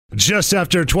Just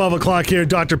after 12 o'clock here,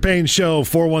 Dr. Payne Show,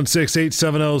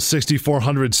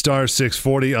 416-870-6400, star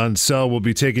 640 on cell. We'll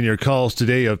be taking your calls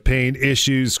today of pain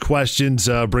issues, questions.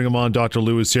 Bring them on. Dr.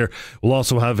 Lewis here. We'll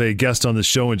also have a guest on the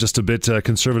show in just a bit.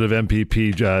 Conservative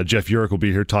MPP Jeff Urich will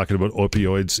be here talking about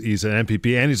opioids. He's an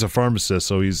MPP and he's a pharmacist,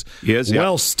 so he's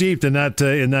well steeped in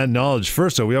that knowledge.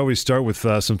 First, though, we always start with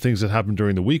some things that happened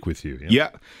during the week with you. Yeah.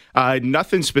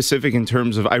 Nothing specific in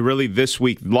terms of, this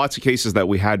week, lots of cases that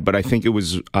we had, but I think it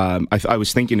was, I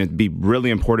was thinking it'd be really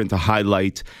important to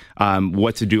highlight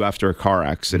what to do after a car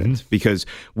accident, because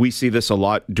we see this a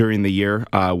lot during the year,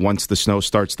 once the snow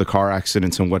starts, the car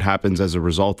accidents and what happens as a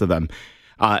result of them.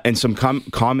 And some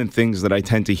common things that I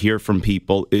tend to hear from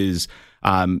people is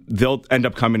they'll end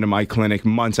up coming to my clinic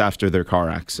months after their car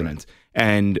accident,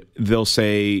 and they'll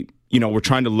say, we're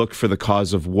trying to look for the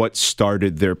cause of what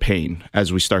started their pain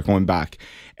as we start going back.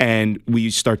 And we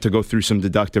start to go through some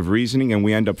deductive reasoning, and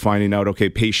we end up finding out, okay,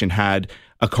 patient had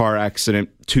a car accident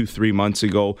 2-3 months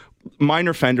ago.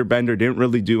 Minor fender bender, didn't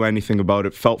really do anything about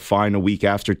it, felt fine a week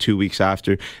after, 2 weeks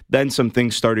after. Then some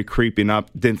things started creeping up,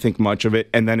 didn't think much of it,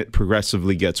 and then it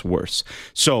progressively gets worse.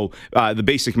 So the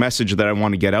basic message that I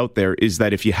want to get out there is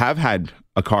that if you have had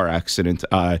a car accident,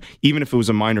 even if it was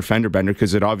a minor fender bender,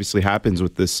 because it obviously happens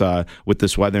with this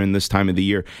weather and this time of the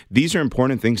year, these are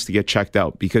important things to get checked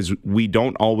out, because we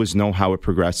don't always know how it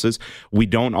progresses. We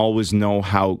don't always know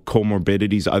how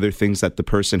comorbidities, other things that the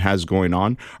person has going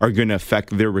on, are going to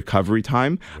affect their recovery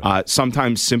time.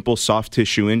 Sometimes simple soft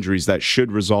tissue injuries that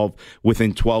should resolve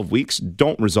within 12 weeks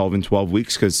don't resolve in 12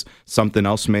 weeks because something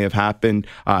else may have happened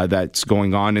that's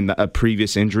going on in a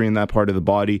previous injury in that part of the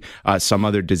body, some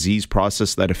other disease process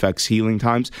that affects healing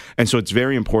times. And so it's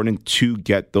very important to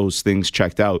get those things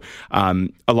checked out.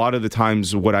 A lot of the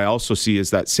times what I also see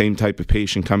is that same type of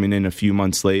patient coming in a few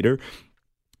months later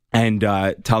and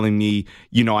telling me,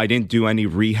 I didn't do any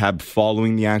rehab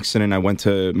following the accident. I went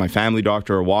to my family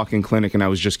doctor or walk-in clinic, and I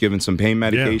was just given some pain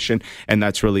medication, and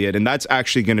that's really it. And that's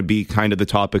actually going to be kind of the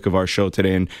topic of our show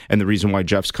today, and the reason why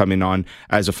Jeff's coming on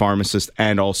as a pharmacist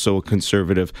and also a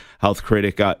conservative health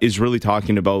critic is really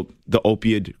talking about the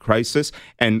opioid crisis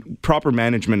and proper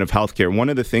management of healthcare. One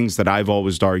of the things that I've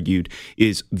always argued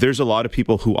is there's a lot of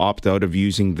people who opt out of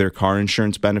using their car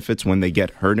insurance benefits when they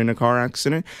get hurt in a car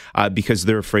accident because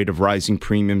they're afraid of rising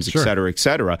premiums, et cetera, et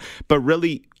cetera. But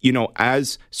really,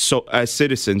 as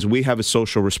citizens, we have a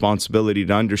social responsibility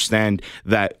to understand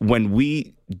that when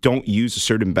we don't use a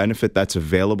certain benefit that's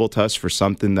available to us for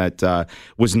something that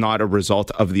was not a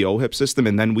result of the OHIP system,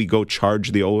 and then we go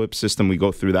charge the OHIP system, we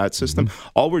go through that system,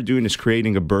 all we're doing is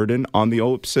creating a burden on the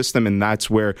OHIP system, and that's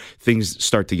where things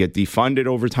start to get defunded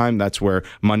over time. That's where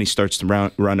money starts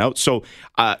to run out. So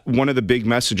one of the big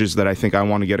messages that I think I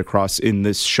want to get across in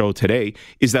this show today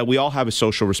is that we all have a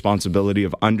social responsibility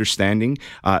of understanding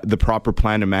the proper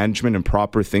plan of management and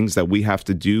proper things that we have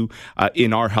to do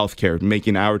in our healthcare,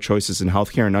 making our choices in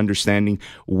healthcare and understanding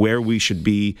where we should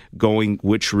be going,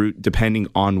 which route, depending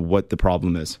on what the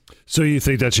problem is. So you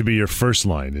think that should be your first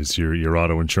line, is your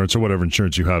auto insurance or whatever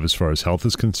insurance you have as far as health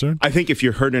is concerned? I think if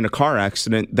you're hurt in a car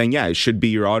accident, then it should be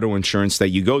your auto insurance that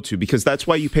you go to, because that's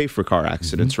why you pay for car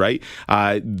accidents, right?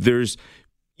 There's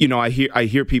I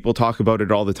hear people talk about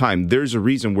it all the time. There's a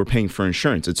reason we're paying for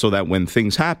insurance. It's so that when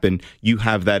things happen, you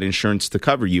have that insurance to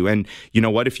cover you. And you know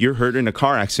what? If you're hurt in a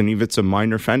car accident, even if it's a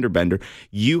minor fender bender,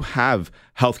 you have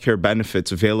healthcare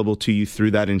benefits available to you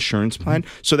through that insurance plan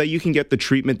so that you can get the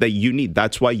treatment that you need.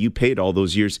 That's why you paid all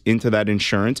those years into that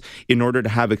insurance, in order to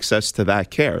have access to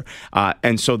that care.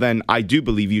 And so then I do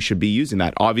believe you should be using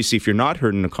that. Obviously, if you're not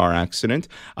hurt in a car accident,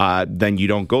 then you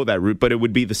don't go that route. But it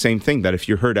would be the same thing that if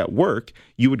you're hurt at work,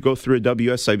 you would go through a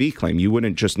WSIB claim. You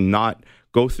wouldn't just not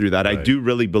go through that. Right. I do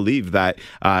really believe that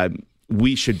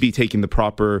we should be taking the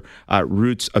proper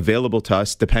routes available to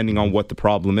us depending on what the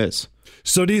problem is.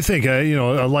 So do you think,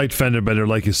 a light fender bender,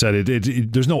 like you said,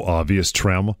 there's no obvious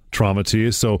trauma to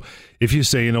you. So if you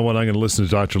say, you know what, I'm going to listen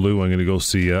to Dr. Lou, I'm going to go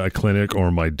see a clinic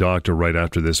or my doctor right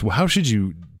after this, well, how should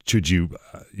you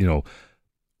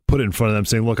put it in front of them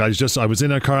saying, look, I was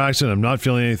in a car accident, I'm not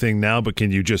feeling anything now, but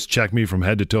can you just check me from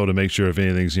head to toe to make sure if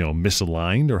anything's,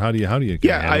 misaligned? Or how do you handle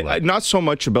that? Not so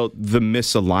much about the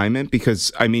misalignment,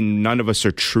 because none of us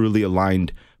are truly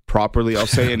aligned properly, I'll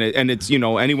say. And it's,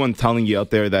 anyone telling you out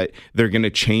there that they're going to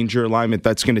change your alignment,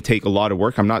 that's going to take a lot of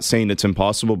work. I'm not saying it's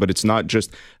impossible, but it's not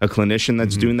just a clinician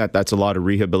that's doing that. That's a lot of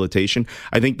rehabilitation.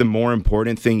 I think the more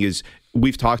important thing is,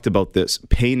 we've talked about this.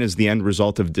 Pain is the end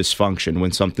result of dysfunction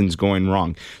when something's going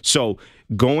wrong. So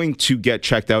going to get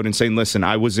checked out and saying, listen,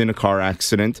 I was in a car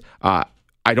accident.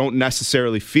 I don't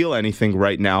necessarily feel anything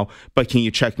right now, but can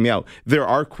you check me out? There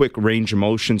are quick range of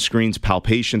motion screens,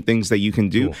 palpation things that you can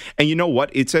do. Cool. And you know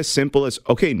what? It's as simple as,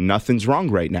 okay, nothing's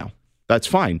wrong right now. That's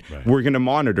fine. Right. We're going to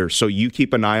monitor, so you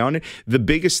keep an eye on it. The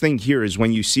biggest thing here is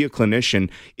when you see a clinician,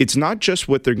 it's not just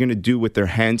what they're going to do with their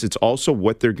hands, it's also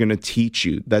what they're going to teach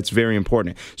you. That's very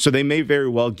important. So they may very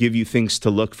well give you things to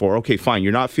look for. Okay, fine,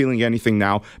 you're not feeling anything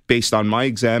now. Based on my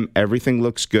exam, everything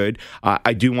looks good.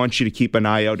 I do want you to keep an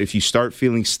eye out if you start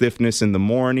feeling stiffness in the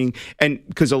morning. And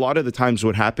because a lot of the times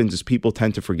what happens is people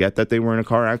tend to forget that they were in a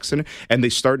car accident, and they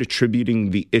start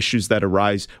attributing the issues that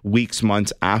arise weeks,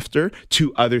 months after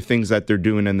to other things that they're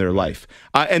doing in their life.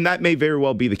 And that may very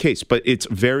well be the case, but it's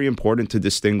very important to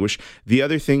distinguish. The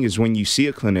other thing is when you see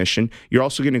a clinician, you're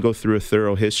also going to go through a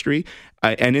thorough history.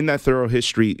 And in that thorough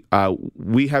history,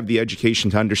 we have the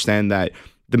education to understand that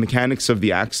the mechanics of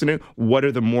the accident, what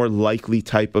are the more likely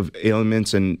type of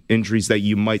ailments and injuries that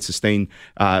you might sustain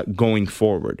going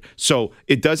forward. So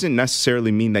it doesn't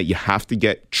necessarily mean that you have to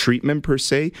get treatment per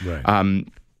se. Right.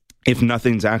 If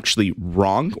nothing's actually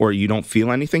wrong or you don't feel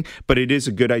anything, but it is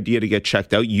a good idea to get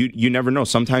checked out. You never know.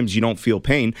 Sometimes you don't feel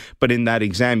pain, but in that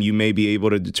exam, you may be able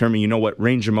to determine, you know what,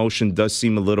 range of motion does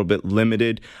seem a little bit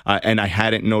limited, and I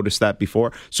hadn't noticed that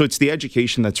before. So it's the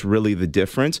education that's really the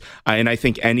difference. And I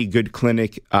think any good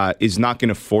clinic is not going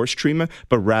to force treatment,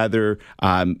 but rather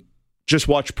just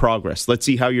watch progress. Let's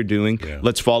see how you're doing. Yeah.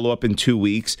 Let's follow up in 2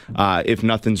 weeks. If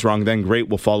nothing's wrong, then great.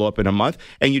 We'll follow up in a month.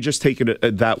 And you just take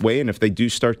it that way. And if they do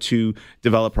start to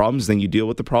develop problems, then you deal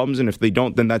with the problems. And if they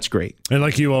don't, then that's great. And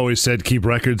like you always said, keep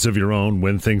records of your own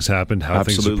when things happen, how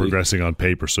Absolutely. Things are progressing on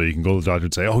paper. So you can go to the doctor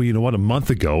and say, oh, you know what? A month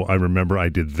ago, I remember I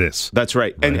did this. That's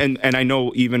right. And I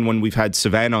know even when we've had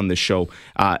Savannah on this show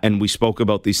and we spoke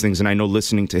about these things, and I know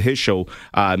listening to his show,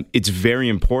 it's very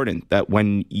important that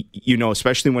when, you know,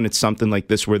 especially when it's something like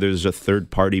this where there's a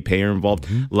third-party payer involved,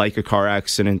 like a car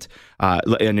accident,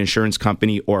 an insurance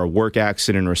company, or a work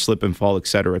accident, or a slip and fall, et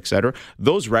cetera,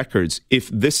 those records, if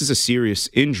this is a serious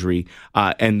injury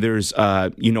and there's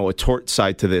a tort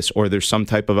side to this, or there's some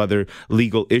type of other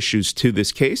legal issues to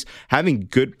this case, having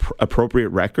good, appropriate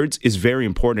records is very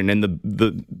important. And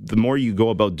the more you go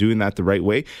about doing that the right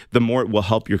way, the more it will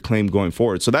help your claim going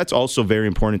forward. So that's also very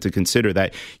important to consider,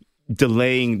 that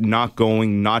delaying, not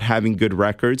going, not having good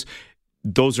records,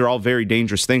 those are all very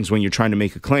dangerous things when you're trying to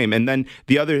make a claim. And then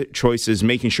the other choice is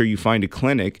making sure you find a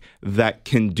clinic that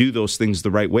can do those things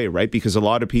the right way, right? Because a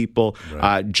lot of people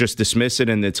just dismiss it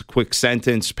and it's a quick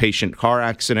sentence, patient car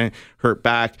accident, hurt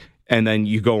back, and then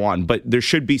you go on. But there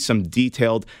should be some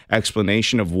detailed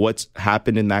explanation of what's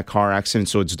happened in that car accident,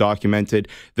 so it's documented,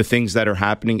 the things that are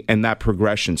happening, and that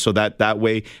progression. So that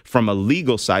way, from a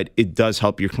legal side, it does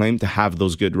help your claim to have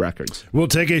those good records. We'll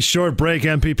take a short break.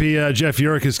 MPP Jeff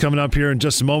Yurek is coming up here in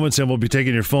just a moment, and we'll be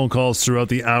taking your phone calls throughout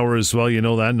the hour as well. You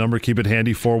know that number. Keep it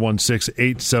handy,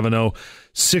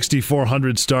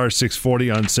 416-870-6400, star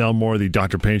 640 on Sell More. The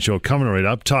Dr. Payne Show coming right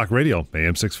up. Talk Radio,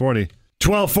 AM 640.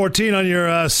 12:14 on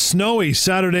your snowy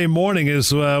Saturday morning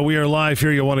as we are live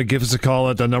here. You want to give us a call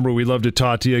at the number. We'd love to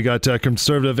talk to you. Got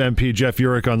Conservative MP Jeff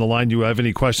Yurek on the line. You have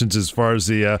any questions as far as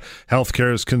the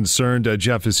healthcare is concerned?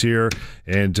 Jeff is here,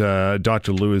 and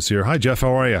Dr. Lou is here. Hi, Jeff.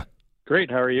 How are you? Great.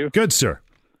 How are you? Good, sir.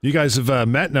 You guys have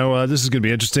met. Now, this is going to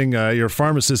be interesting. You're a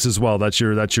pharmacist as well. That's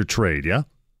your trade, yeah?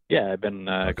 Yeah, I've been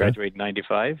graduated in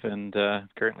 95 and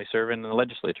currently serving in the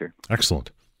legislature.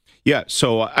 Excellent. Yeah,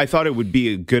 so I thought it would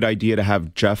be a good idea to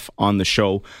have Jeff on the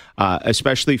show,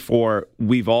 especially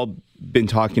we've all been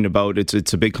talking about,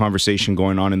 it's a big conversation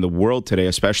going on in the world today,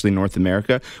 especially North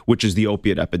America, which is the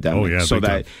opiate epidemic. Oh, yeah,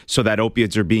 so that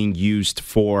opiates are being used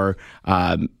for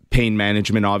pain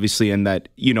management, obviously, and that,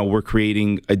 we're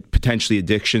creating potentially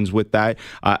addictions with that.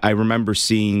 I remember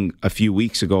seeing a few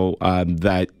weeks ago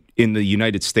that in the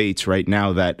United States right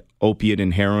now that opiate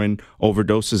and heroin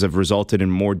overdoses have resulted in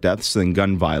more deaths than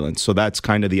gun violence. So that's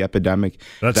kind of the epidemic.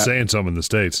 That's saying something in the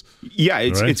States. Yeah,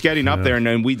 it's getting up there.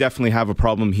 And we definitely have a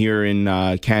problem here in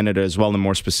Canada as well, and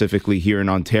more specifically here in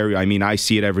Ontario. I mean, I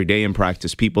see it every day in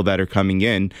practice, people that are coming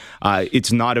in.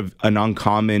 It's not an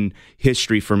uncommon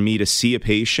history for me to see a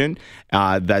patient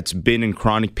that's been in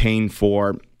chronic pain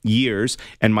for years.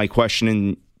 And my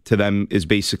question to them is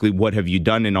basically, what have you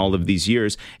done in all of these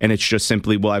years? And it's just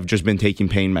simply, well, I've just been taking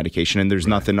pain medication, and there's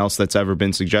nothing else that's ever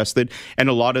been suggested. And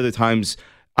a lot of the times,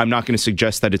 I'm not going to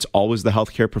suggest that it's always the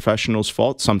healthcare professional's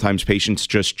fault. Sometimes patients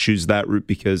just choose that route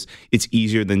because it's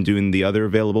easier than doing the other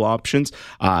available options.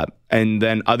 And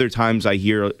then other times I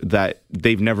hear that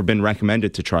they've never been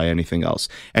recommended to try anything else.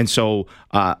 And so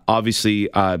obviously,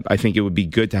 I think it would be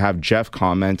good to have Jeff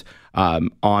comment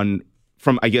on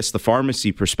from, I guess, the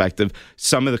pharmacy perspective,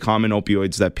 some of the common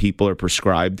opioids that people are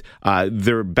prescribed,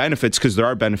 there are benefits, because there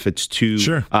are benefits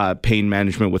to pain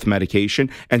management with medication,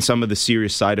 and some of the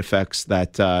serious side effects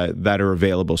that are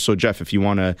available. So, Jeff, if you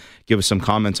want to give us some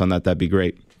comments on that, that'd be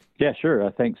great. Yeah,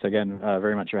 sure. Thanks again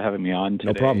very much for having me on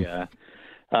today. No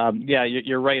problem.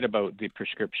 You're right about the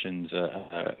prescriptions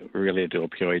related to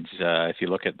opioids. If you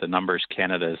look at the numbers,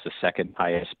 Canada is the second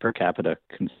highest per capita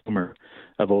consumer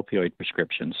of opioid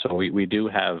prescriptions. So we do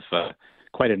have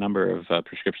quite a number of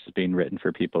prescriptions being written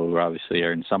for people who obviously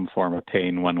are in some form of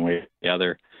pain one way or the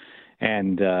other.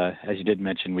 And as you did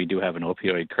mention, we do have an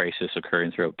opioid crisis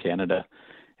occurring throughout Canada.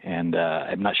 And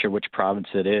I'm not sure which province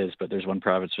it is, but there's one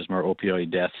province there's more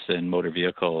opioid deaths and motor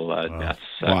vehicle deaths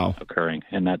occurring,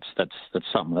 and that's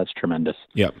something that's tremendous.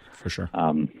 Yeah, for sure.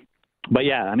 But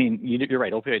yeah, I mean, you're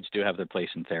right. Opioids do have their place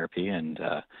in therapy, and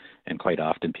quite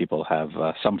often people have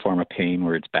some form of pain,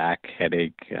 where it's back,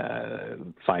 headache,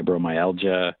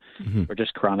 fibromyalgia, or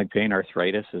just chronic pain.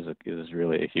 Arthritis is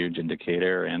really a huge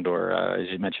indicator, or as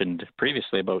you mentioned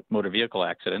previously about motor vehicle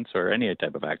accidents or any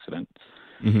type of accident.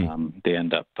 They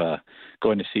end up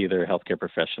going to see their healthcare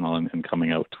professional and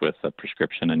coming out with a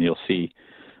prescription, and you'll see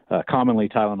commonly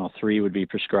Tylenol 3 would be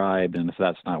prescribed, and if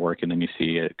that's not working, then you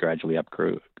see it gradually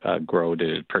grow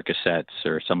to Percocets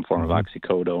or some form of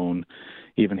oxycodone,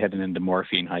 even heading into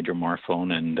morphine,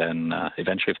 hydromorphone, and then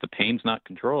eventually, if the pain's not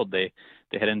controlled, they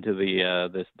head into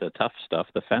the tough stuff,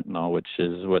 the fentanyl, which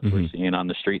is what we're seeing on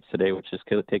the streets today, which is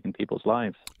taking people's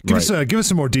lives. Give us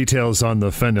some more details on the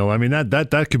fentanyl. I mean,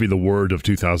 that could be the word of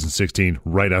 2016,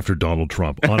 right after Donald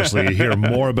Trump. Honestly, you hear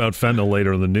more about fentanyl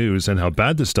later in the news and how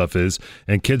bad this stuff is,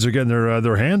 and kids are getting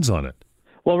their hands on it.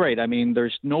 Well, right. I mean,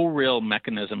 there's no real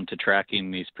mechanism to tracking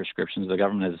these prescriptions. The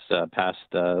government has passed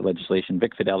legislation.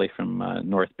 Vic Fideli from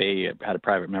North Bay had a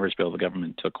private members bill the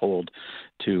government took hold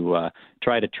to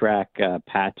try to track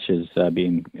patches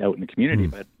being out in the community.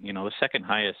 But, the second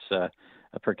highest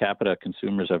per capita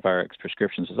consumers of RX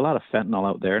prescriptions, there's a lot of fentanyl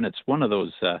out there, and it's one of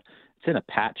those it's in a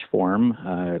patch form.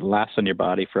 It lasts on your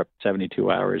body for up to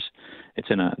 72 hours. It's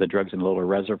the drug's in a little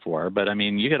reservoir. But, I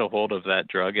mean, you get a hold of that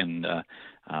drug, and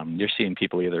you're seeing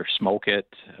people either smoke it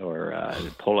or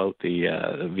pull out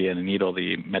via the needle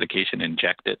the medication,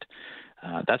 inject it.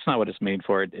 That's not what it's made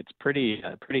for. It's pretty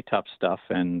tough stuff,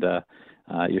 and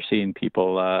you're seeing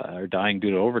people are dying due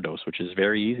to overdose, which is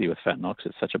very easy with fentanyl because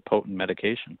it's such a potent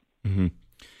medication.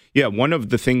 Yeah, one of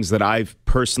the things that I've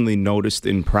personally noticed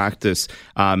in practice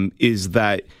is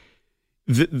that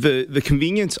the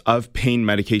convenience of pain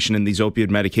medication and these opioid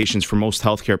medications for most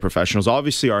healthcare professionals.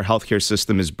 Obviously, our healthcare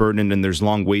system is burdened, and there's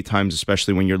long wait times,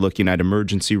 especially when you're looking at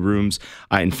emergency rooms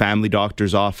and family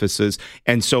doctors' offices.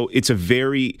 And so it's a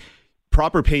very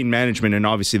proper pain management, and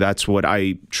obviously that's what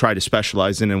I try to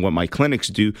specialize in and what my clinics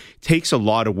do, takes a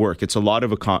lot of work. It's a lot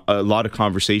of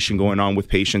conversation going on with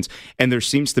patients, and there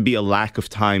seems to be a lack of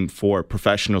time for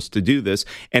professionals to do this.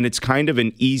 And it's kind of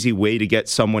an easy way to get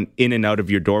someone in and out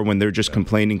of your door when they're just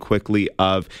complaining quickly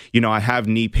of, I have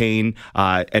knee pain,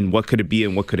 and what could it be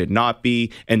and what could it not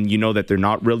be? And that they're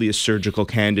not really a surgical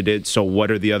candidate, so what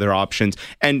are the other options?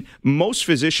 And most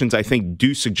physicians, I think,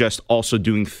 do suggest also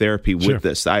doing therapy with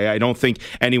this. I don't think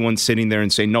anyone's sitting there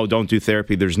and saying, no, don't do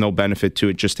therapy. There's no benefit to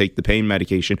it. Just take the pain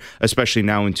medication, especially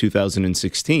now in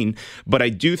 2016. But I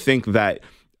do think that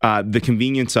the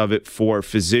convenience of it for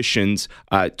physicians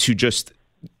to just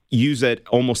use it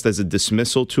almost as a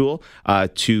dismissal tool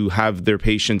to have their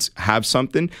patients have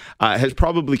something has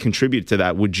probably contributed to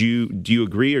that. Do you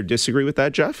agree or disagree with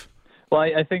that, Jeff? Well,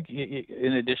 I think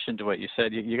in addition to what you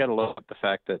said, you got to look at the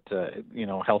fact that,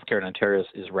 healthcare in Ontario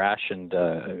is rationed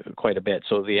quite a bit.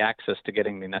 So the access to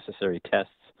getting the necessary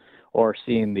tests or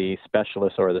seeing the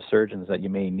specialists or the surgeons that you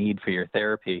may need for your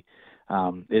therapy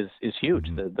is huge.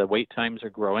 The wait times are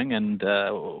growing, and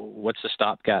what's the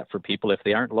stopgap for people if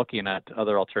they aren't looking at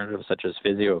other alternatives such as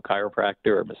physio,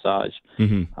 chiropractor, or massage,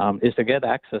 is to get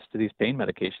access to these pain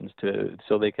medications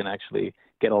so they can actually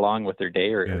get along with their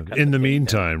day or in the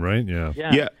meantime, right?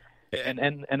 Yeah.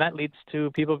 And that leads to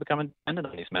people becoming dependent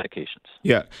on these medications.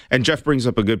 Yeah, and Jeff brings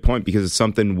up a good point because it's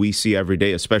something we see every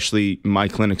day, especially my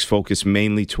clinics focus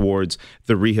mainly towards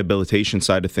the rehabilitation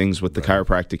side of things with the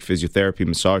chiropractic, physiotherapy,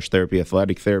 massage therapy,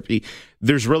 athletic therapy.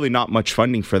 There's really not much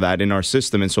funding for that in our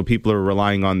system, and so people are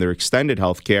relying on their extended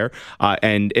health care,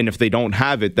 and if they don't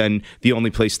have it, then the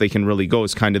only place they can really go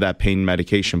is kind of that pain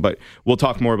medication. But we'll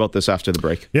talk more about this after the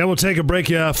break. Yeah, we'll take a break.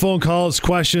 Phone calls,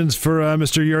 questions for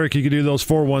Mr. Yurick. You can do those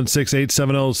 416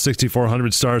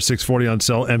 866-870-6400, star 640 on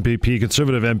cell. MPP,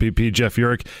 conservative MPP Jeff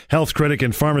Yurek, health critic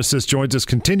and pharmacist, joins us,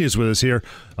 continues with us here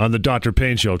on the Dr.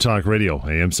 Payne Show, Talk Radio,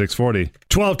 AM 640.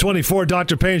 1224,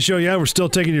 Dr. Payne Show. Yeah, we're still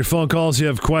taking your phone calls. You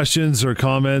have questions or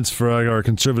comments for our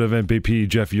conservative MPP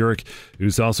Jeff Yurek,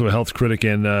 who's also a health critic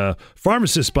and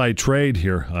pharmacist by trade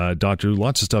here. Doctor,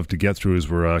 lots of stuff to get through as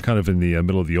we're kind of in the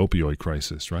middle of the opioid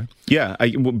crisis, right? Yeah.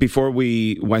 Before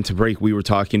we went to break, we were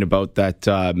talking about that,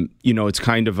 it's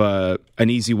kind of an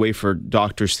easy way for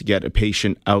doctors to get a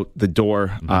patient out the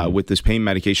door with this pain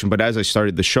medication. But as I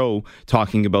started the show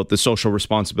talking about the social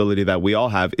responsibility that we all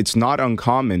have, it's not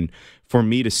uncommon for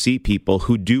me to see people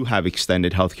who do have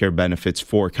extended healthcare benefits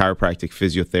for chiropractic,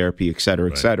 physiotherapy, et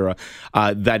cetera,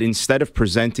 that instead of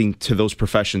presenting to those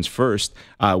professions first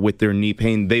with their knee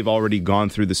pain, they've already gone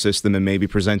through the system and maybe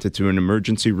presented to an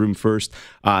emergency room first.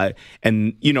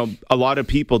 And a lot of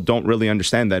people don't really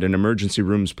understand that an emergency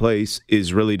room's place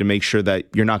is really to make sure that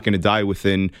you're not going to die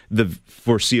within the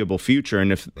foreseeable future.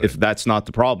 And if that's not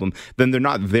the problem, then they're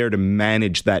not there to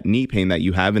manage that knee pain that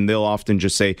you have. And they'll often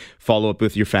just say, follow up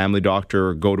with your family doctor,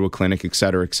 or go to a clinic, et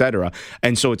cetera, et cetera.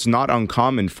 And so it's not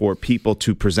uncommon for people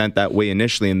to present that way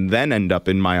initially and then end up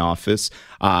in my office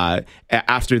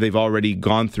after they've already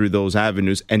gone through those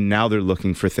avenues, and now they're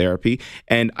looking for therapy.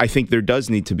 And I think there does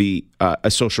need to be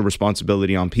a social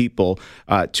responsibility on people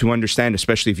to understand,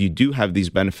 especially if you do have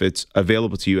these benefits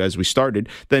available to you as we started,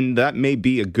 then that may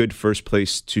be a good first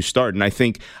place to start. And I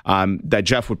think that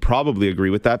Jeff would probably agree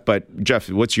with that. But Jeff,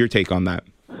 what's your take on that?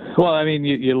 Well, I mean,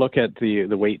 you look at the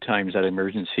wait times at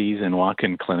emergencies and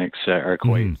walk-in clinics are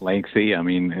quite lengthy. I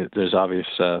mean, there's obvious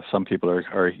some people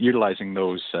are utilizing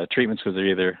those treatments because they're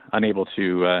either unable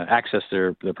to access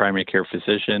their primary care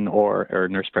physician or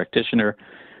nurse practitioner,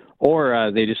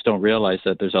 or they just don't realize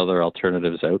that there's other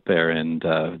alternatives out there. And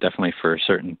definitely for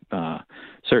certain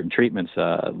treatments,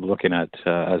 looking at,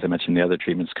 as I mentioned, the other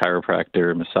treatments,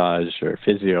 chiropractor, massage, or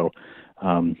physio.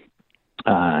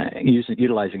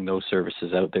 Utilizing those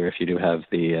services out there, if you do have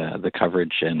the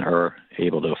coverage and are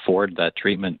able to afford that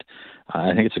treatment,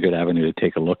 I think it's a good avenue to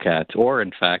take a look at. Or,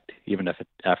 in fact, even if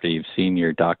after you've seen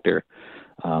your doctor,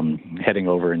 heading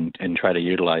over and try to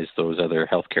utilize those other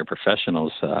healthcare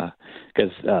professionals,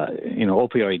 because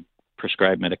opioid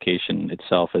prescribed medication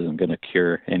itself isn't going to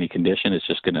cure any condition. It's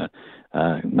just going to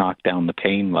knock down the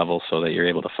pain level so that you're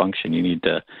able to function. You need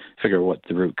to figure out what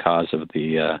the root cause of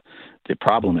the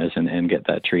problem is and get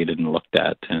that treated and looked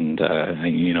at. And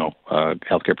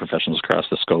healthcare professionals across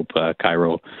the scope,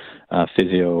 chiro,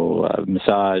 physio,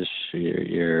 massage,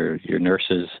 your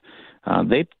nurses,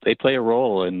 they play a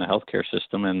role in the healthcare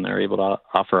system, and they're able to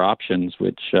offer options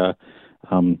which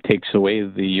takes away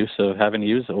the use of having to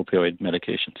use opioid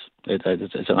medications.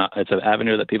 It's an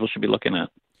avenue that people should be looking at.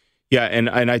 Yeah, and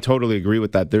I totally agree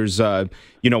with that. There's,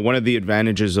 one of the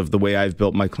advantages of the way I've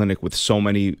built my clinic with so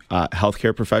many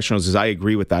healthcare professionals is I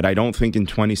agree with that. I don't think in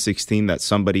 2016 that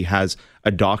somebody has a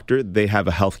doctor, they have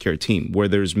a healthcare team where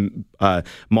there's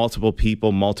multiple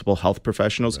people, multiple health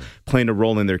professionals playing a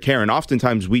role in their care. And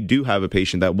oftentimes we do have a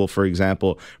patient that will, for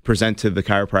example, present to the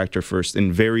chiropractor first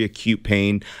in very acute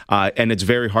pain. And it's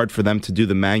very hard for them to do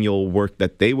the manual work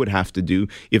that they would have to do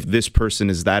if this person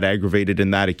is that aggravated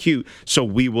and that acute. So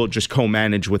we will just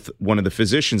co-manage with one of the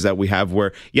physicians that we have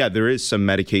where, there is some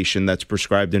medication that's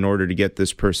prescribed in order to get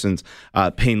this person's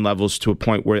pain levels to a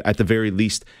point where at the very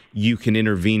least you can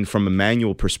intervene from a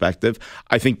manual perspective.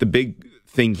 I think the big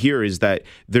thing here is that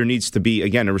there needs to be,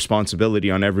 again, a responsibility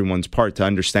on everyone's part to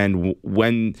understand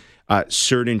when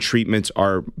certain treatments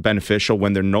are beneficial,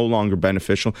 when they're no longer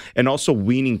beneficial, and also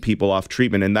weaning people off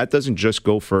treatment. And that doesn't just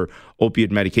go for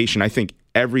opiate medication. I think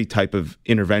every type of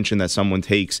intervention that someone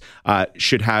takes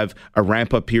should have a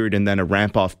ramp-up period and then a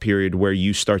ramp-off period where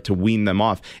you start to wean them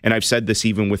off. And I've said this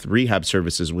even with rehab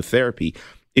services, with therapy.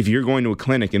 If you're going to a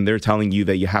clinic and they're telling you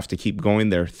that you have to keep going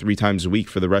there 3 times a week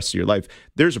for the rest of your life,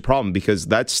 there's a problem, because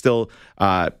that's still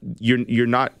you're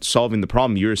not solving the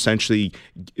problem. You're essentially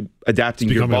adapting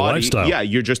your body. Yeah,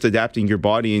 you're just adapting your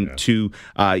body to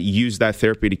use that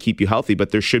therapy to keep you healthy.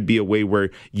 But there should be a way where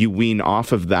you wean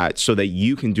off of that so that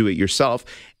you can do it yourself.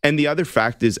 And the other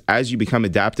fact is, as you become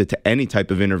adapted to any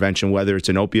type of intervention, whether it's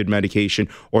an opioid medication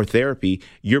or therapy,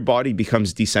 your body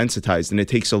becomes desensitized, and it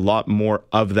takes a lot more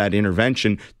of that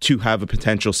intervention to have a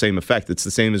potential same effect. It's the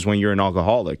same as when you're an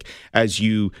alcoholic. As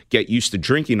you get used to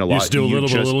drinking a lot, you do a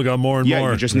little got more and more.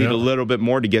 Yeah, you just need a little bit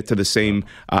more to get to the same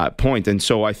point. And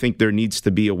so I think there needs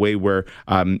to be a way where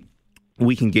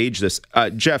we can gauge this.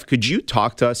 Jeff, could you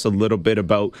talk to us a little bit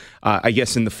about, I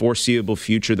guess, in the foreseeable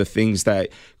future, the things that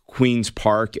Queen's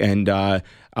Park and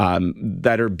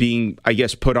that are being, I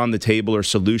guess, put on the table, or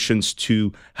solutions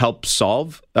to help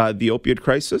solve the opioid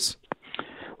crisis?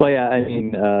 Well, yeah, I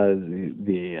mean,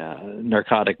 the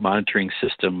narcotic monitoring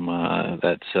system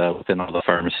that's within all the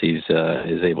pharmacies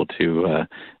is able to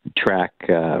track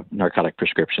narcotic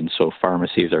prescriptions. So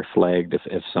pharmacies are flagged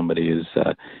if somebody is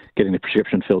getting the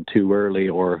prescription filled too early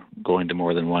or going to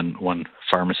more than one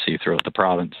pharmacy throughout the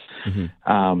province.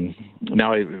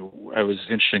 Now, I was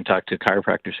interested to talk to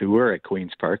chiropractors who were at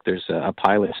Queen's Park. There's a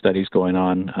pilot studies going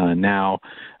on now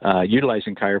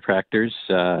utilizing chiropractors'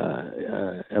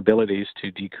 abilities to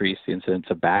decrease the incidence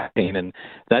of back pain, and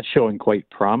that's showing quite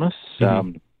promise.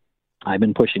 I've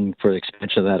been pushing for the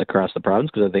expansion of that across the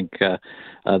province because I think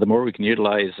the more we can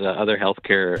utilize other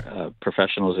healthcare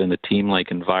professionals in a team-like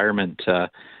environment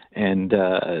and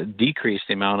decrease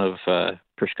the amount of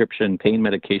prescription pain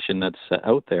medication that's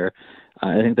out there,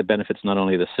 I think that benefits not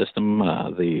only the system,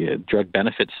 the drug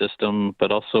benefit system,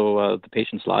 but also the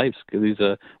patients' lives. Leads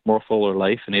a more fuller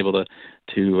life and able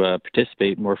to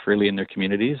participate more freely in their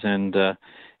communities. And as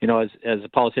a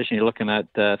politician, you're looking at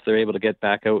if they're able to get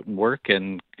back out and work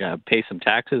and pay some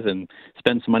taxes and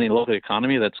spend some money in the local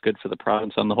economy, that's good for the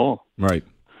province on the whole. Right.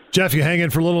 Jeff, you hang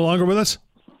in for a little longer with us?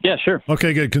 Yeah, sure.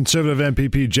 Okay, good. Conservative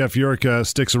MPP Jeff Yurek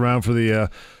sticks around for the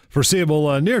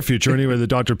foreseeable near future. Anyway, the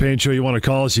Dr. Payne Show, you want to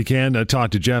call us, you can. Talk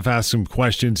to Jeff, ask some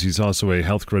questions. He's also a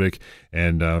health critic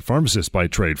and pharmacist by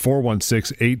trade.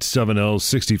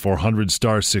 416-870-6400,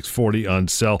 star 640 on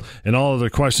cell. And all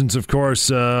other questions, of course,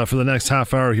 for the next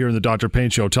half hour here in the Dr. Payne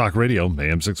Show, Talk Radio,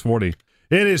 AM 640.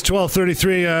 It is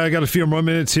 12:33. I got a few more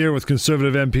minutes here with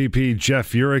Conservative MPP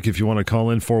Jeff Yurek. If you want to call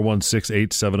in,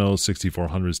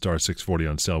 416-870-6400, star 640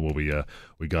 on cell. Well, we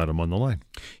got him on the line.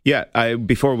 Yeah,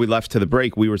 before we left to the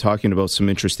break, we were talking about some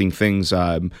interesting things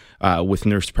with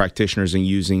nurse practitioners and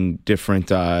using different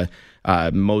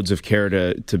modes of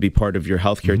care to be part of your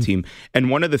healthcare team. And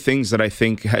one of the things that I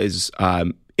think has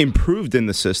improved in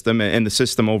the system, and the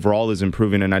system overall is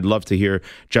improving, and I'd love to hear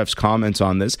Jeff's comments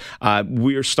on this.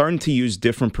 We are starting to use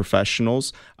different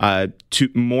professionals to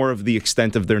more of the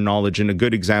extent of their knowledge, and a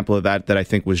good example of that I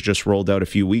think was just rolled out a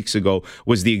few weeks ago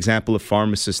was the example of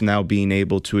pharmacists now being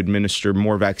able to administer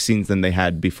more vaccines than they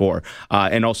had before.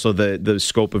 And also the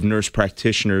scope of nurse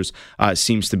practitioners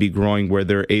seems to be growing, where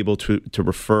they're able to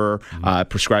refer,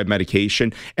 prescribe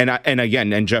medication.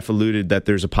 And Jeff alluded that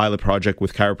there's a pilot project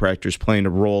with chiropractors playing a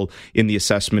role in the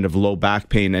assessment of low back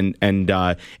pain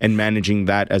and managing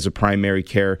that as a primary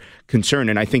care concern.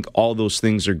 And I think all those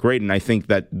things are great. And I think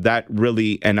that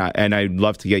really, and I'd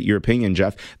love to get your opinion,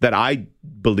 Jeff, that I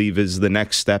believe is the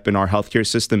next step in our healthcare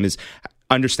system is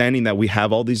understanding that we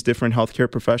have all these different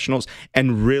healthcare professionals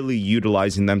and really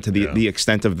utilizing them to the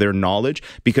extent of their knowledge.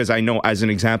 Because I know, as an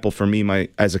example, for me,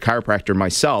 as a chiropractor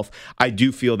myself, I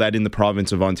do feel that in the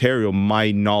province of Ontario,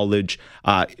 my knowledge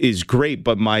is great,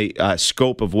 but my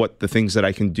scope of what the things that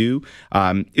I can do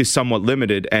is somewhat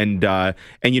limited. And I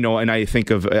think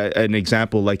of an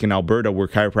example like in Alberta, where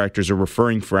chiropractors are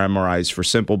referring for MRIs, for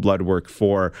simple blood work,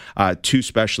 for to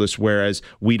specialists, whereas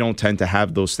we don't tend to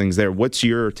have those things there. What's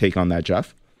your take on that, Jeff?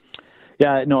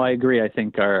 Yeah, no, I agree. I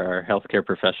think our healthcare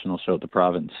professionals throughout the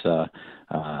province,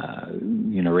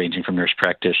 ranging from nurse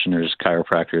practitioners,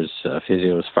 chiropractors,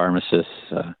 physios,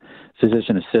 pharmacists,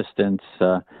 physician assistants,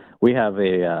 we have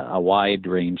a wide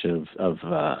range of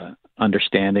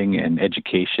understanding and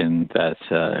education that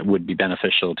would be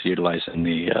beneficial to utilize in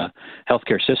the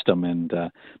healthcare system. And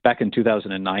back in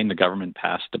 2009, the government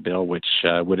passed a bill which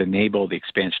would enable the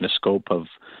expansion of scope of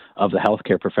the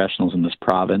healthcare professionals in this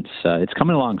province. It's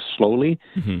coming along slowly.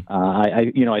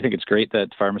 I think it's great that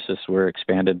pharmacists were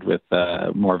expanded with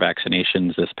more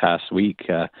vaccinations this past week.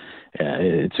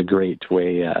 It's a great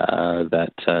way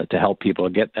to help people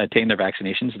attain their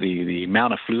vaccinations. The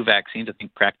amount of flu vaccines, I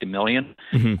think, cracked 1 million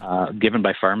given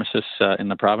by pharmacists in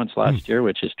the province last year,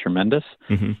 which is tremendous.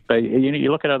 But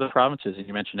you look at other provinces, and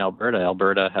you mentioned Alberta.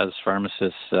 Alberta has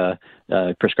pharmacists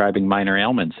prescribing minor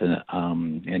ailments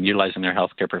and utilizing their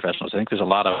healthcare professionals. I think there's a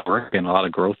lot of work and a lot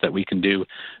of growth that we can do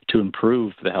to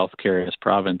improve the healthcare in this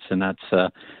province, and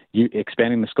that's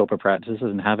expanding the scope of practices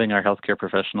and having our healthcare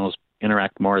professionals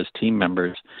interact more as team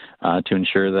members to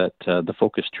ensure that the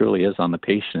focus truly is on the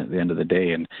patient at the end of the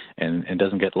day and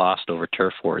doesn't get lost over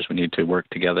turf wars. We need to work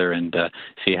together and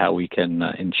see how we can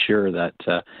ensure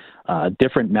that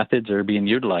different methods are being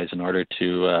utilized in order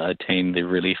to attain the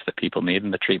relief that people need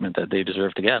and the treatment that they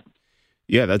deserve to get.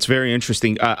 Yeah, that's very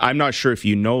interesting. I'm not sure if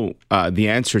you know the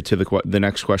answer to the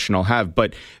next question I'll have,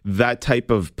 but that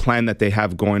type of plan that they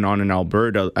have going on in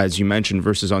Alberta, as you mentioned,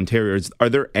 versus Ontario, are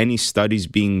there any studies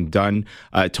being done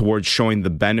towards showing the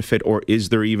benefit, or is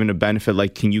there even a benefit?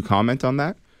 Like, can you comment on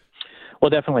that? Well,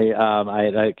 definitely.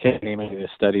 I can't name any of the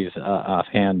studies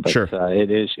offhand, but sure. It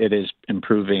is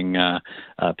improving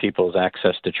people's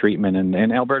access to treatment.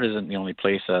 And Alberta isn't the only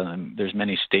place. There's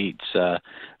many states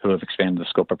who have expanded the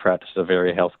scope of practice of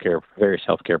various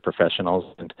healthcare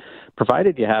professionals. And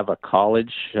provided you have a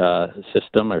college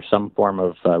system or some form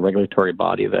of regulatory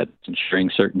body that's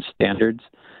ensuring certain standards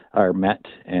are met,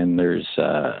 and there's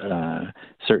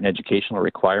certain educational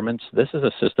requirements, this is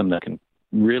a system that can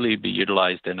really be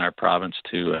utilized in our province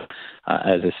to,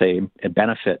 as I say,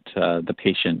 benefit the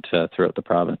patient throughout the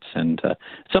province. And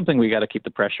something we got to keep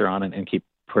the pressure on and keep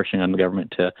pushing on the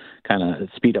government to kind of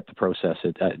speed up the process.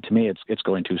 To me, it's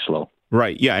going too slow.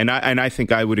 Right. Yeah, and I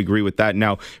think I would agree with that.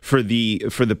 Now, for the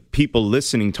people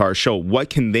listening to our show, what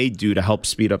can they do to help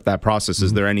speed up that process?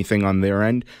 Is there anything on their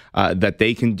end that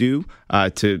they can do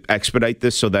to expedite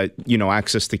this so that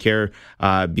access to care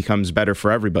becomes better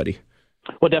for everybody?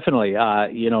 Well, definitely.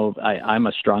 I'm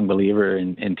a strong believer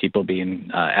in people being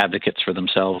advocates for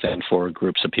themselves and for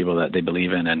groups of people that they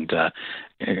believe in. And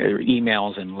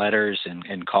emails and letters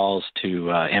and calls to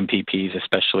MPPs,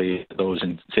 especially those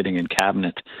sitting in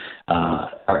cabinet,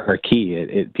 are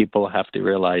key. People have to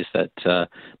realize that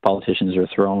politicians are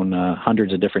thrown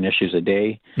hundreds of different issues a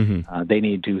day. Mm-hmm. They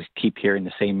need to keep hearing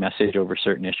the same message over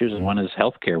certain issues. And one is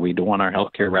healthcare. We don't want our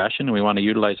healthcare rationed, and we want to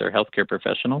utilize our healthcare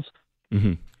professionals.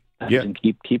 Mm-hmm. Yeah. And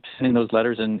keep sending those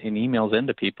letters and emails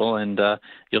into people, and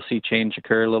you'll see change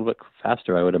occur a little bit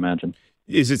faster, I would imagine.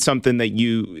 Is it something that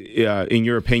you, in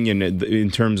your opinion,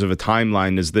 in terms of a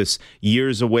timeline, is this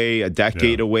years away, a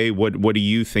decade away? What are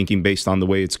you thinking based on the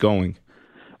way it's going?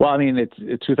 Well, I mean,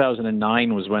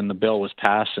 2009 was when the bill was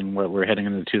passed, and we're heading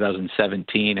into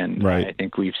 2017, and right. I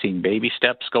think we've seen baby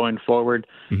steps going forward.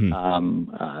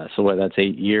 Mm-hmm. So that's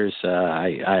 8 years.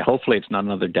 I hopefully it's not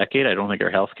another decade. I don't think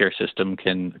our healthcare system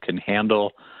can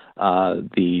handle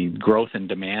the growth and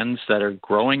demands that are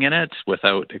growing in it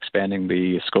without expanding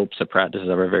the scopes of practices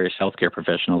of our various healthcare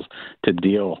professionals to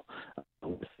deal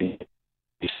with the.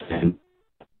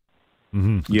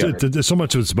 Mm-hmm. Yeah, so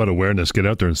much of it's about awareness. Get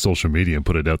out there in social media and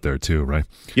put it out there too, right?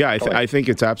 Yeah, I think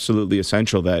it's absolutely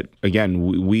essential that,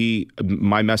 again,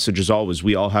 my message is always,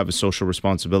 we all have a social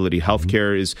responsibility.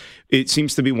 Healthcare is, it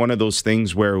seems to be one of those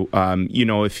things where,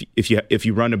 if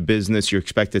you run a business, you're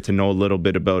expected to know a little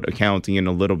bit about accounting and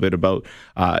a little bit about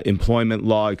employment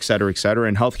law, et cetera, et cetera.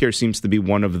 And healthcare seems to be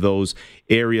one of those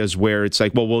areas where it's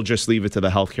like, well, we'll just leave it to the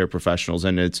healthcare professionals,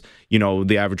 and it's,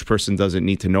 the average person doesn't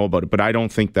need to know about it. But I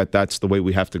don't think that that's the way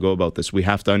we have to go about this. We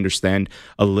have to understand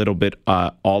a little bit,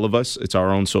 all of us. It's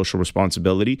our own social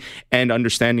responsibility, and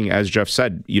understanding, as Jeff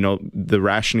said, the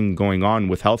rationing going on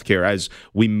with healthcare as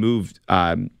we moved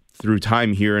through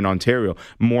time here in Ontario,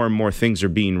 more and more things are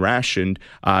being rationed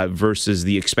versus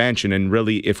the expansion. And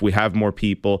really, if we have more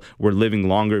people, we're living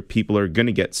longer, people are going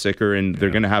to get sicker and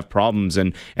they're going to have problems.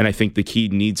 And I think the key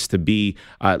needs to be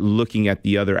looking at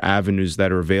the other avenues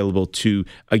that are available to,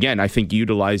 again, I think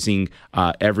utilizing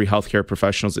every healthcare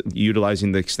professionals,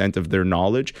 utilizing the extent of their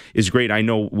knowledge is great. I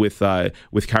know with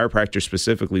chiropractors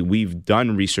specifically, we've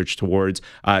done research towards,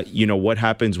 what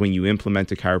happens when you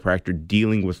implement a chiropractor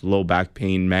dealing with low back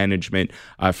pain management,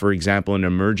 for example, in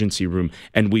an emergency room.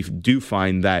 And we do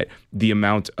find that the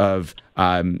amount of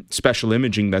special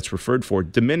imaging that's referred for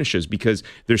diminishes because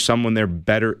there's someone there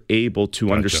better able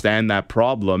to understand that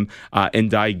problem and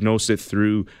diagnose it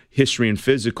through history and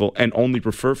physical, and only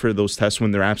refer for those tests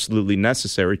when they're absolutely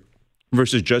necessary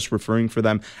versus just referring for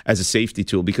them as a safety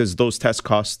tool, because those tests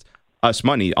cost us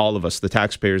money, all of us, the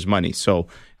taxpayers' money. So,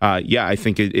 I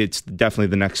think it's definitely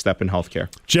the next step in healthcare.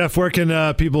 Jeff, where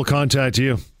can people contact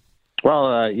you?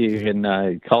 Well, you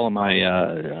can call my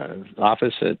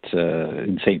office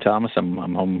in St. Thomas. I'm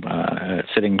home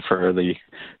sitting for the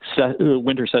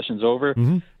winter session's over.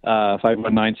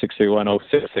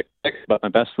 519-631-0666. But my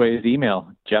best way is email,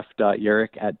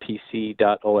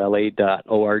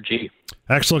 jeff.urick@pc.ola.org.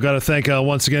 Excellent. Got to thank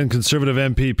once again Conservative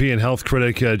MPP and health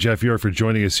critic Jeff Urick for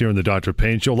joining us here in the Dr.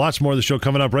 Payne Show. Lots more of the show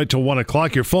coming up right till 1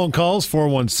 o'clock. Your phone calls,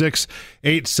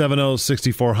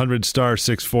 416-870-6400, star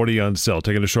 640 on cell.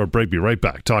 Taking a short break. Be right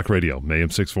back. Talk Radio, AM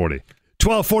 640.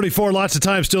 12:44. Lots of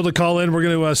time still to call in. We're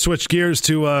going to switch gears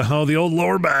to the old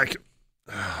lower back.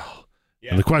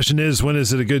 And the question is, when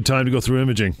is it a good time to go through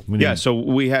imaging? So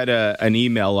we had an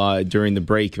email during the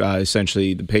break,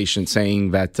 essentially the patient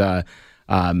saying that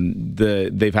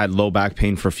they've had low back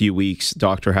pain for a few weeks.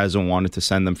 Doctor hasn't wanted to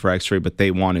send them for x-ray, but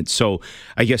they wanted. So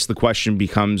I guess the question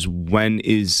becomes, when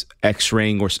is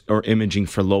x-raying or imaging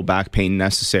for low back pain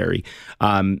necessary?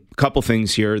 Couple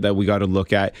things here that we got to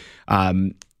look at.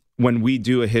 When we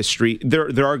do a history, there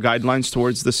are guidelines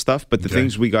towards this stuff, but the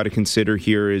things we got to consider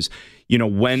here is,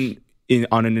 when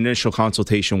on an initial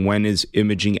consultation, when is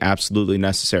imaging absolutely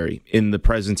necessary? In the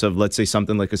presence of, let's say,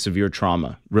 something like a severe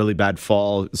trauma, really bad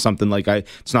fall, something like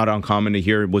it's not uncommon to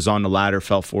hear, was on a ladder,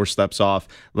 fell 4 steps off,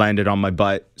 landed on my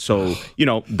butt. So,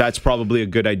 that's probably a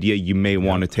good idea you may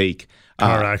want to take.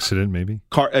 Car accident, maybe?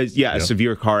 A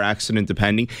severe car accident,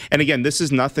 depending. And again, this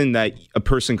is nothing that a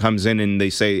person comes in and they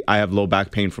say, I have low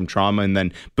back pain from trauma, and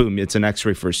then boom, it's an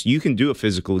x-ray first. You can do a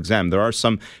physical exam. There are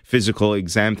some physical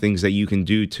exam things that you can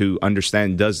do to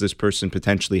understand, does this person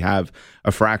potentially have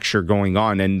a fracture going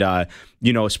on? And,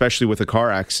 especially with a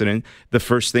car accident, the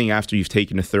first thing after you've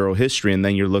taken a thorough history and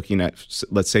then you're looking at,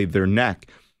 let's say, their neck,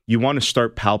 you want to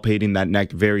start palpating that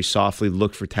neck very softly,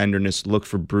 look for tenderness, look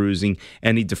for bruising,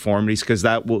 any deformities, because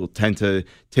that will tend to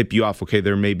tip you off, okay,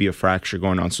 there may be a fracture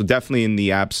going on. So definitely in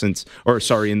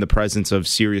the presence of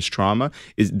serious trauma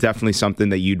is definitely something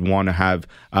that you'd want to have,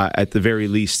 at the very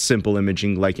least, simple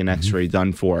imaging like an x-ray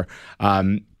done for.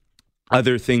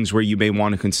 Other things where you may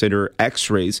want to consider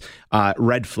x-rays,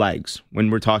 red flags. When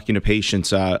we're talking to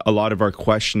patients, a lot of our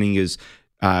questioning is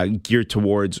geared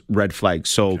towards red flags.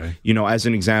 So, as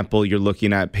an example, you're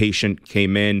looking at patient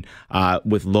came in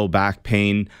with low back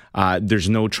pain. There's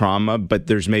no trauma, but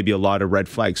there's maybe a lot of red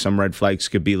flags. Some red flags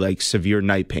could be like severe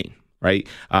night pain, right?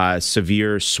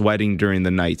 Severe sweating during the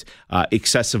night,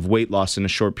 excessive weight loss in a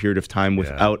short period of time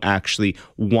without actually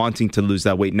wanting to lose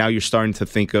that weight. Now you're starting to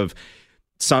think of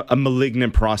a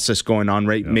malignant process going on,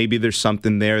 right? Yeah. Maybe there's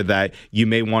something there that you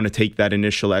may want to take that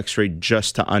initial x-ray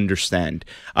just to understand.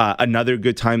 Another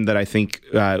good time that I think,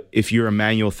 if you're a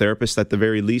manual therapist at the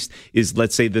very least, is,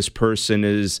 let's say this person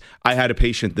is, I had a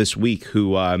patient this week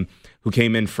who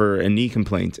came in for a knee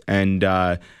complaint, and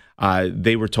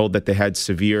they were told that they had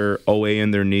severe OA in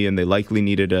their knee and they likely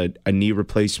needed a knee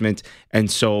replacement.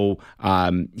 And so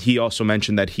he also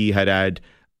mentioned that he had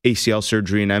ACL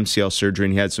surgery and MCL surgery,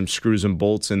 and he had some screws and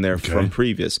bolts in there from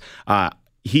previous.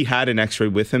 He had an x-ray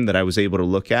with him that I was able to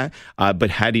look at, but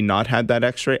had he not had that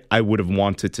x-ray, I would have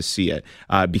wanted to see it,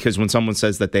 because when someone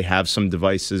says that they have some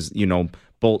devices,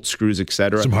 bolt screws,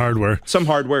 etc. Some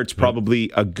hardware. It's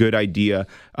probably a good idea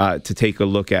to take a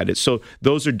look at it. So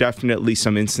those are definitely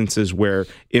some instances where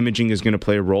imaging is going to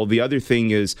play a role. The other thing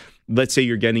is, let's say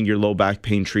you're getting your low back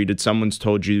pain treated. Someone's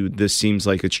told you this seems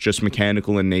like it's just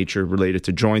mechanical in nature, related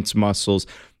to joints, muscles.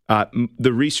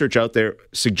 The research out there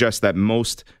suggests that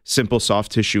most simple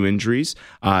soft tissue injuries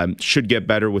should get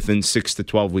better within 6 to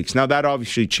 12 weeks. Now, that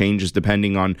obviously changes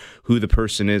depending on who the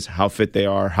person is, how fit they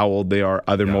are, how old they are,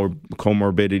 other more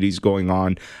comorbidities going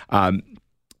on.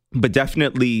 But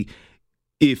definitely,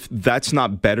 if that's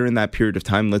not better in that period of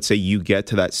time, let's say you get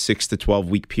to that 6 to 12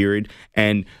 week period,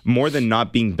 and more than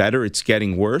not being better, it's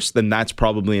getting worse, then that's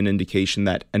probably an indication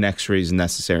that an x-ray is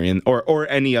necessary, or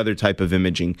any other type of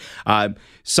imaging.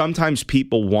 Sometimes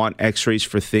people want x-rays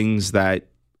for things that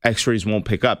x-rays won't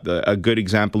pick up. A good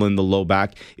example in the low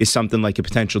back is something like a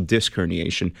potential disc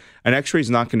herniation. An x-ray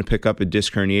is not going to pick up a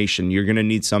disc herniation. You're going to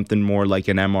need something more like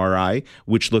an MRI,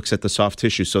 which looks at the soft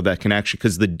tissue, so that can actually,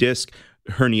 because the disc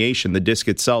herniation, the disc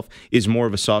itself, is more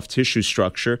of a soft tissue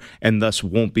structure and thus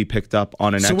won't be picked up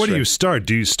on an x-ray. So what do you start?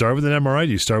 Do you start with an MRI?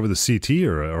 Do you start with a CT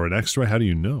or an x-ray? How do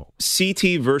you know?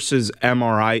 CT versus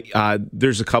MRI,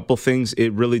 there's a couple things. It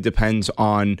really depends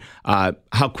on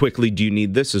how quickly do you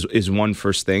need this is one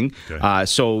first thing. Okay.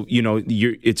 So,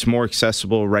 it's more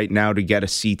accessible right now to get a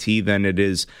CT than it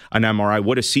is an MRI.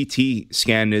 What a CT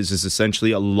scan is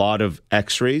essentially a lot of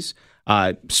x-rays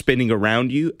spinning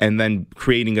around you and then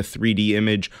creating a 3D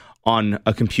image on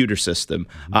a computer system.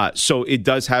 So it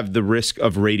does have the risk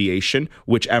of radiation,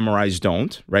 which MRIs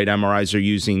don't, right? MRIs are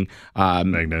using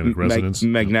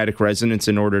magnetic resonance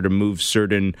in order to move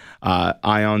certain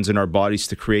ions in our bodies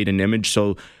to create an image.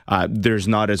 So there's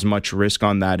not as much risk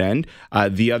on that end.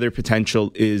 The other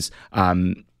potential is,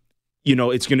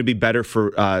 it's going to be better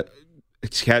for,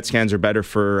 CAT scans are better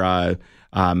for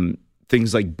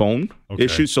things like bone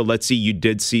issues. So let's say you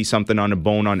did see something on a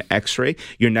bone on x-ray.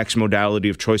 Your next modality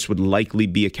of choice would likely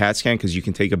be a CAT scan, because you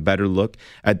can take a better look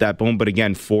at that bone. But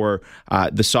again, for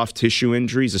the soft tissue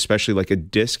injuries, especially like a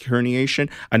disc herniation,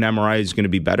 an MRI is going to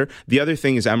be better. The other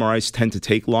thing is MRIs tend to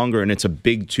take longer, and it's a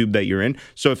big tube that you're in.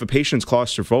 So if a patient's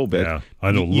claustrophobic,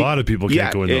 I know a lot of people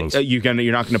can't go in those. You're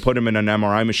not going to put them in an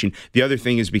MRI machine. The other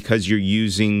thing is, because you're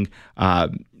using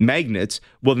magnets,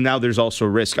 well, now there's also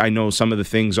risk. I know some of the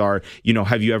things are,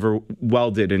 have you ever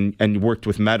welded and worked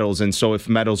with metals? And so if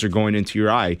metals are going into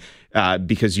your eye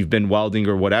because you've been welding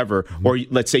or whatever, or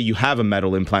let's say you have a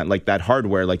metal implant like that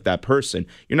hardware, like that person,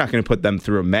 you're not going to put them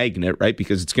through a magnet, right?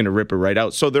 Because it's going to rip it right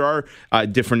out. So there are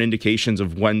different indications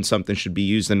of when something should be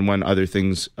used and when other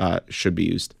things should be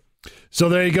used. So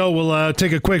there you go. We'll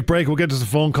take a quick break. We'll get to some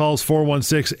phone calls.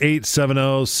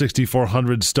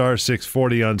 416-870-6400 star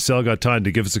 640 on cell. Got time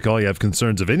to give us a call. You have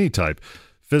concerns of any type,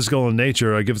 physical in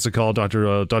nature. Give us a call.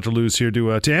 Dr. Lewis here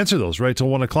to answer those right till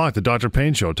 1 o'clock. The Dr.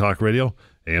 Payne Show, Talk Radio,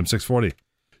 AM 640.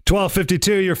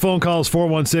 1252, your phone calls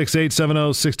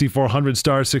 416-870-6400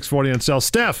 star 640 on cell.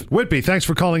 Steph Whitby, thanks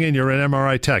for calling in. You're an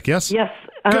MRI tech, yes? Yes.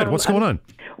 Good. What's going on?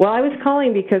 Well, I was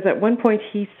calling because at one point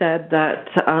he said that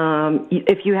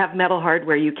if you have metal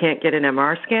hardware, you can't get an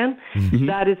MR scan. Mm-hmm.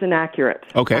 That is inaccurate.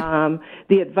 Okay.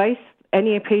 The advice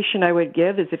any patient I would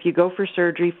give is if you go for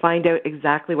surgery, find out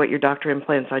exactly what your doctor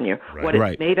implants on you, what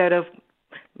it's made out of,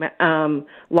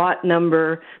 lot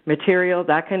number, material,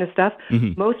 that kind of stuff.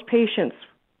 Mm-hmm. Most patients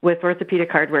with orthopedic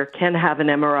hardware can have an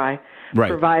MRI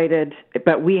provided,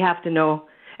 but we have to know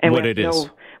what it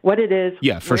is. What it is,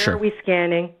 for sure. Where are we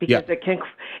scanning? Because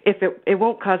it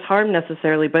won't cause harm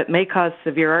necessarily, but may cause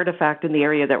severe artifact in the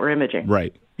area that we're imaging.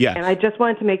 Right. Yeah. And I just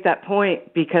wanted to make that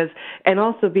point because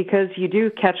you do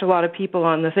catch a lot of people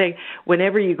on the thing.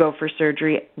 Whenever you go for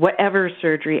surgery, whatever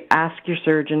surgery, ask your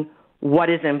surgeon, what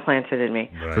is implanted in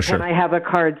me? Right. For sure. And I have a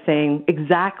card saying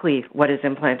exactly what is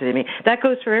implanted in me. That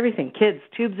goes for everything, kids,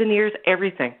 tubes in ears,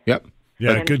 everything. Yep.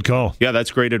 Yeah, good call. Yeah,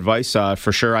 that's great advice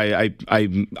for sure. I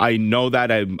know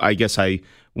that. I guess I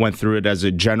went through it as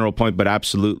a general point, but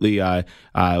absolutely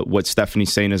what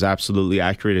Stephanie's saying is absolutely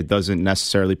accurate. It doesn't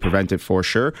necessarily prevent it for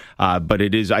sure, but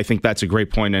it is. I think that's a great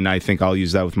point, and I think I'll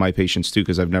use that with my patients too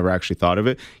because I've never actually thought of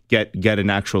it. Get an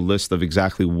actual list of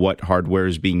exactly what hardware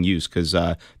is being used because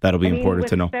that'll be important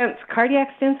to know. Stents,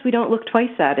 cardiac stents, we don't look twice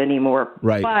at anymore.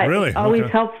 Right. But really? It's always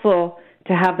helpful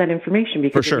to have that information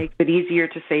because it makes it easier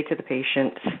to say to the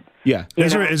patient. Yeah.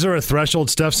 Is there a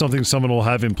threshold, Steph, something someone will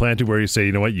have implanted where you say,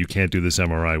 you know what, you can't do this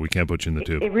MRI, we can't put you in the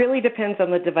tube? It really depends on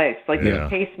the device. Like there's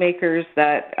pacemakers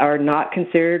that are not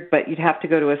considered, but you'd have to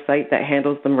go to a site that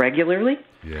handles them regularly.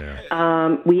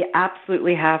 Yeah. We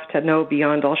absolutely have to know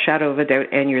beyond all shadow of a doubt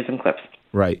aneurysm clips.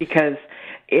 Right. Because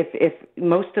if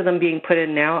most of them being put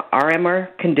in now are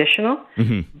MR conditional,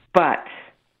 but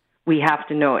we have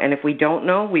to know, and if we don't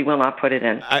know, we will not put it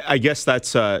in. I guess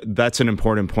that's an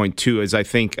important point too. Is I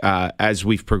think as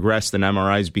we've progressed and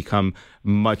MRIs become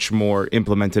much more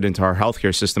implemented into our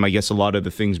healthcare system, I guess a lot of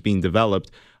the things being developed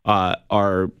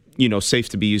are safe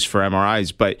to be used for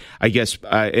MRIs. But I guess,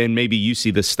 and maybe you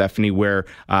see this, Stephanie, where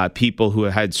people who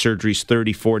had surgeries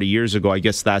 30, 40 years ago, I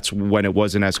guess that's when it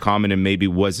wasn't as common and maybe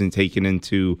wasn't taken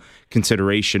into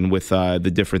consideration with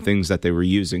the different things that they were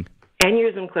using.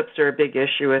 Aneurysm clips are a big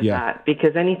issue with that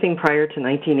because anything prior to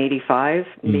 1985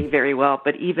 may very well,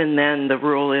 but even then the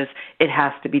rule is it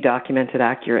has to be documented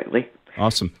accurately.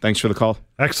 Awesome. Thanks for the call.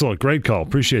 Excellent. Great call.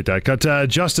 Appreciate that. Got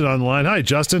Justin on the line. Hi,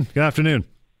 Justin. Good afternoon.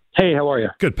 Hey, how are you?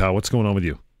 Good, pal. What's going on with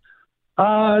you?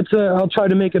 I'll try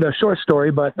to make it a short story,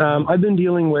 but I've been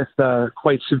dealing with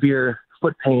quite severe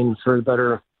foot pain for the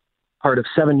better part of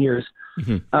 7 years.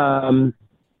 Mm-hmm.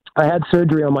 I had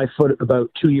surgery on my foot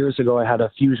about 2 years ago. I had a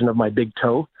fusion of my big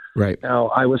toe. Right. Now,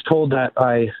 I was told that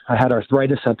I had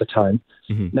arthritis at the time.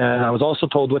 Mm-hmm. And I was also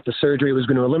told with the surgery it was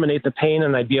going to eliminate the pain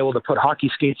and I'd be able to put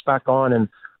hockey skates back on. And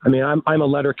I mean, I'm a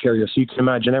letter carrier, so you can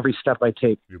imagine every step I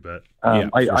take. You bet.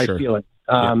 I feel it.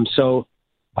 So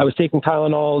I was taking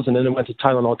Tylenols, and then it went to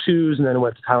Tylenol 2s, and then it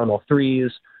went to Tylenol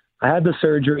 3s. I had the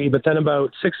surgery, but then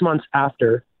about 6 months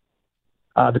after,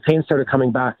 the pain started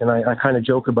coming back, and I kind of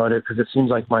joke about it because it seems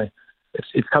like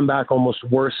it's come back almost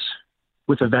worse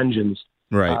with a vengeance.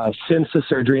 Right. Since the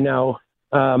surgery now,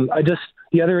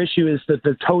 the other issue is that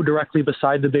the toe directly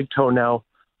beside the big toe now,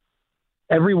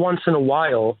 every once in a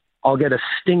while, I'll get a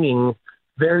stinging,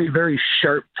 very, very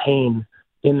sharp pain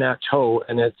in that toe,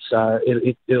 and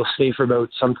it'll stay for about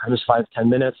sometimes 5-10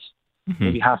 minutes,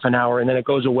 maybe half an hour, and then it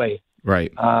goes away.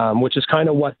 Right. Which is kind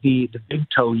of what the big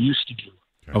toe used to do.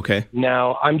 Okay.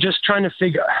 Now, I'm just trying to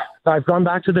figure, I've gone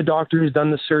back to the doctor who's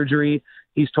done the surgery.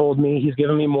 He's told me, he's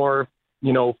given me more,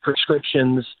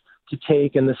 prescriptions to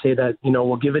take, and to say that,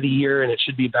 we'll give it a year and it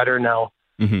should be better now.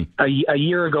 Mm-hmm. A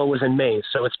year ago was in May,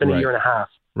 so it's been a year and a half.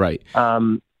 Right.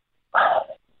 But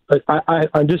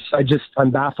I'm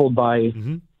baffled by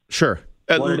Sure.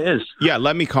 what it is. Yeah,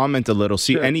 let me comment a little.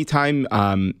 See, anytime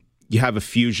you have a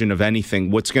fusion of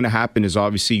anything, what's going to happen is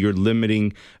obviously you're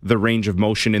limiting the range of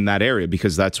motion in that area,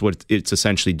 because that's what it's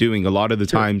essentially doing. A lot of the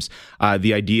times,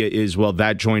 the idea is, well,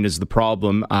 that joint is the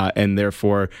problem, and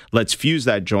therefore let's fuse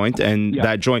that joint and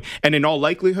that joint. And in all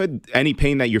likelihood, any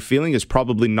pain that you're feeling is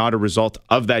probably not a result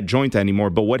of that joint anymore.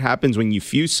 But what happens when you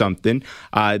fuse something,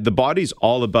 the body's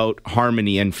all about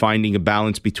harmony and finding a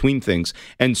balance between things.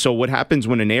 And so what happens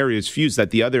when an area is fused,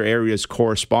 that the other areas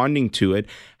corresponding to it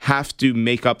have to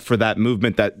make up for that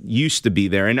movement that used to be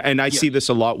there. And I see this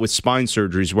a lot with spine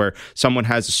surgeries, where someone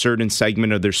has a certain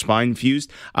segment of their spine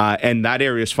fused, and that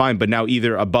area is fine, but now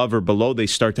either above or below, they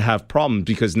start to have problems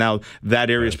because now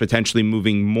that area is potentially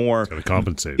moving more. It's got to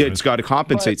compensate. It's got to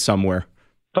compensate somewhere.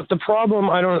 But the problem,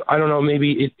 I don't know,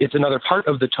 maybe it's another part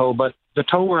of the toe, but the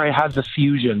toe where I had the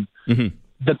fusion,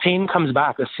 the pain comes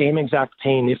back, the same exact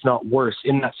pain, if not worse,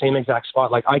 in that same exact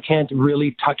spot. Like I can't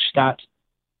really touch that.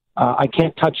 I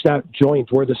can't touch that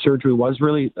joint where the surgery was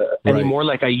really anymore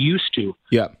like I used to.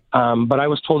 Yeah. But I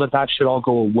was told that should all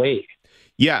go away.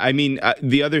 Yeah, I mean,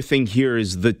 the other thing here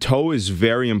is the toe is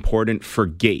very important for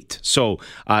gait. So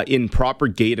in proper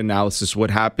gait analysis, what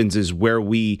happens is where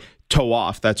we toe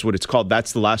off, that's what it's called.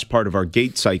 That's the last part of our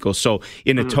gait cycle. So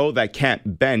in a toe that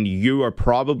can't bend, you are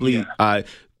probably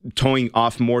toeing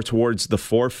off more towards the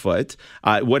forefoot.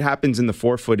 What happens in the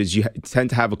forefoot is you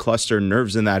tend to have a cluster of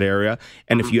nerves in that area,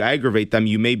 and if you aggravate them,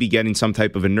 you may be getting some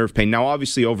type of a nerve pain. Now,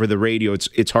 obviously, over the radio,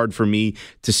 it's hard for me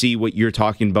to see what you're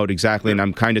talking about exactly, and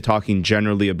I'm kind of talking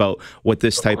generally about what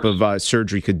this type of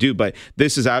surgery could do, but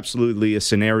this is absolutely a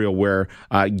scenario where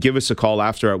give us a call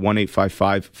after at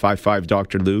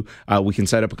 1-855-55 Lou. We can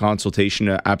set up a consultation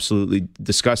to absolutely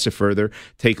discuss it further,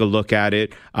 take a look at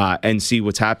it, and see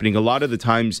what's happening. A lot of the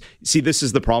times, see, this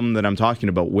is the problem that I'm talking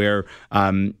about, where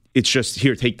it's just,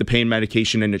 here, take the pain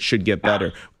medication and it should get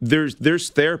better. There's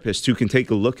therapists who can take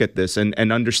a look at this and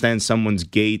understand someone's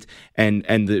gait and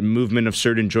the movement of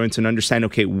certain joints and understand,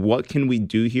 okay, what can we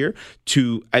do here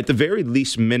to, at the very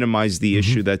least, minimize the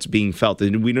issue that's being felt.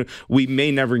 And we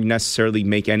may never necessarily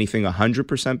make anything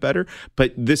 100% better,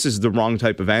 but this is the wrong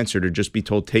type of answer to just be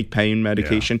told, take pain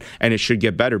medication and it should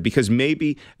get better, because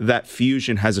maybe that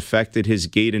fusion has affected his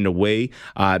gait in a way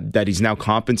that he's now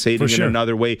compensating in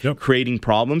another way, creating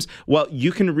problems. Well,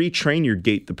 you can retrain your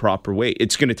gait the proper way.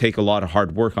 It's going to take a lot of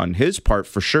hard work on his part,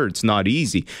 for sure. It's not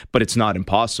easy, but it's not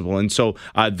impossible. And so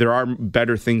there are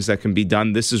better things that can be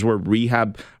done. This is where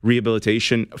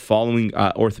rehabilitation following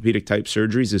orthopedic type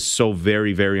surgeries is so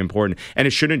very, very important. And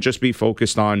it shouldn't just be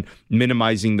focused on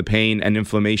minimizing the pain and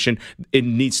inflammation. It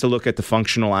needs to look at the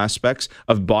functional aspects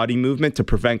of body movement to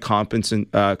prevent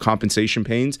compensation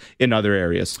pains in other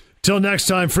areas. Till next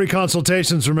time, free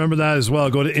consultations. Remember that as well.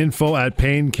 Go to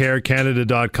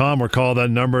info@paincarecanada.com or call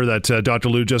that number that Dr.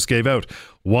 Lou just gave out.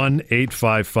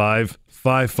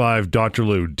 1-855-55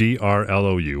 Lou,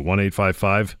 DRLOU.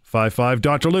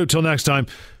 1-855-55 Lou. Till next time,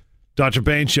 Dr.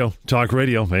 Bain Show, Talk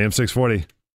Radio, AM 640.